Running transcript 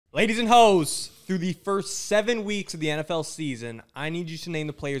Ladies and hoes, through the first 7 weeks of the NFL season, I need you to name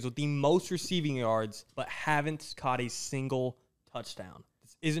the players with the most receiving yards but haven't caught a single touchdown.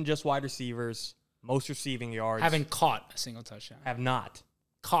 This isn't just wide receivers. Most receiving yards. Haven't caught a single touchdown. Have not.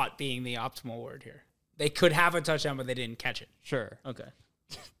 Caught being the optimal word here. They could have a touchdown, but they didn't catch it. Sure. Okay.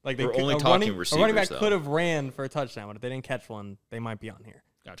 Like We're only talking receivers, a running back though. could have ran for a touchdown, but if they didn't catch one, they might be on here.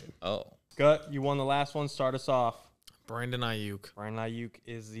 Gotcha. Oh. Gut, you won the last one. Start us off. Brandon Ayuk. Brandon Ayuk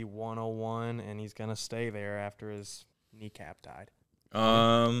is the 101, and he's going to stay there after his kneecap died.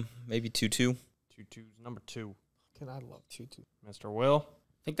 Maybe 2-2. 2-2's number 2. Can I love Tutu? Mr. Will.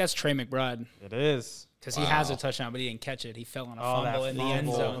 I think that's Trey McBride. It is. Because he has a touchdown, but he didn't catch it. He fell on a fumble that in the end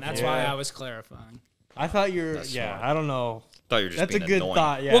fumble. zone. That's why I was clarifying. I thought you were, That's yeah, smart. I don't know. Thought you were just That's a being good annoying.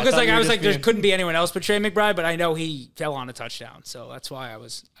 thought, yeah. Well, because thought you I were was just like, there being- couldn't be anyone else but Trey McBride, but I know he fell on a touchdown. So that's why I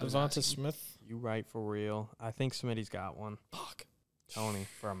was Devonta asking. Smith. You right for real. I think Smitty's got one. Fuck. Tony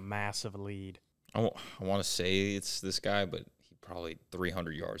for a massive lead. I want to say it's this guy, but he probably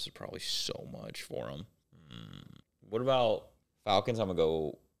 300 yards is probably so much for him. What about Falcons? I'm going to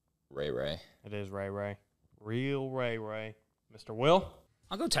go Ray. It is Ray. Real Ray. Mr. Will.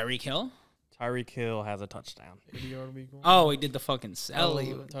 I'll go Tyreek Hill. Tyreek Hill has a touchdown. 80-yard week one. Oh, he did the fucking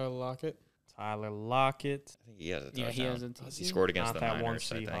Sally. Tyler Lockett. Tyler Lockett. I think he has a touchdown. Yeah, he has a He scored against Not the that one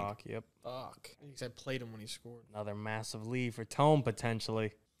Niners, I think. Seahawk. Yep. Fuck. Because I played him when he scored. Another massive lead for Tone,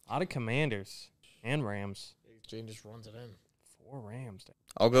 potentially. A lot of Commanders and Rams. Jane just runs it in. 4 Rams.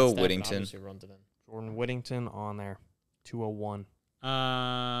 I'll go Stafford Whittington. obviously runs it in. Jordan Whittington on there. 201.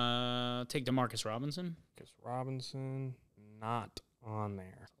 Take DeMarcus Robinson. Marcus Robinson, not on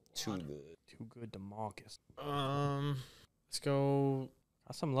there. Too good. Too good to Marcus. Let's go.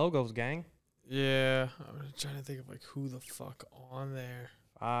 Got some logos, gang. Yeah, I'm trying to think of like who the fuck on there.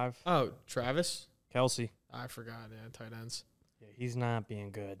 5. Oh, Travis. Kelsey. I forgot. Yeah, tight ends. Yeah, he's not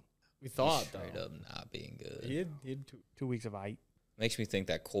being good. We thought Straight though. up not being good. He had 2 weeks of height. Makes me think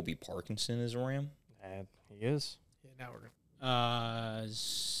that Colby Parkinson is a Ram. And he is. Yeah, now we're gonna.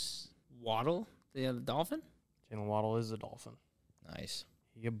 Waddle, the Dolphin. Jalen Waddle is a Dolphin. Nice.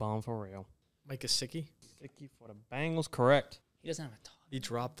 He a bum for real. Mike Gesicki. Sticky for the Bengals, correct. He doesn't have a top. He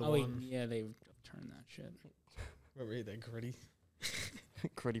dropped the Oh, wait, one. yeah, they turned that shit. Remember he that gritty?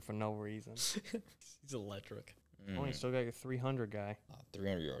 Gritty for no reason. He's electric. Oh, you still got your 300 guy.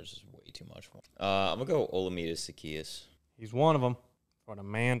 300 yards is way too much for him. I'm going to go Olamide Zaccheaus. He's one of them for the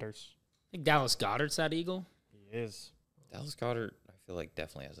Manders. I think Dallas Goddard's that Eagle. He is. Dallas Goedert, I feel like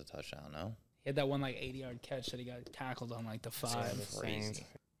definitely has a touchdown, no? He had that one like 80-yard catch that he got tackled on like the 5. The crazy. Saints.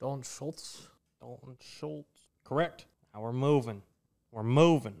 Dalton Schultz. Dalton Schultz. Correct. Now we're moving.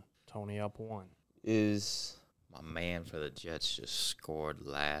 Tony up 1. Is my man for the Jets just scored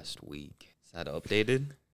last week. Is that updated?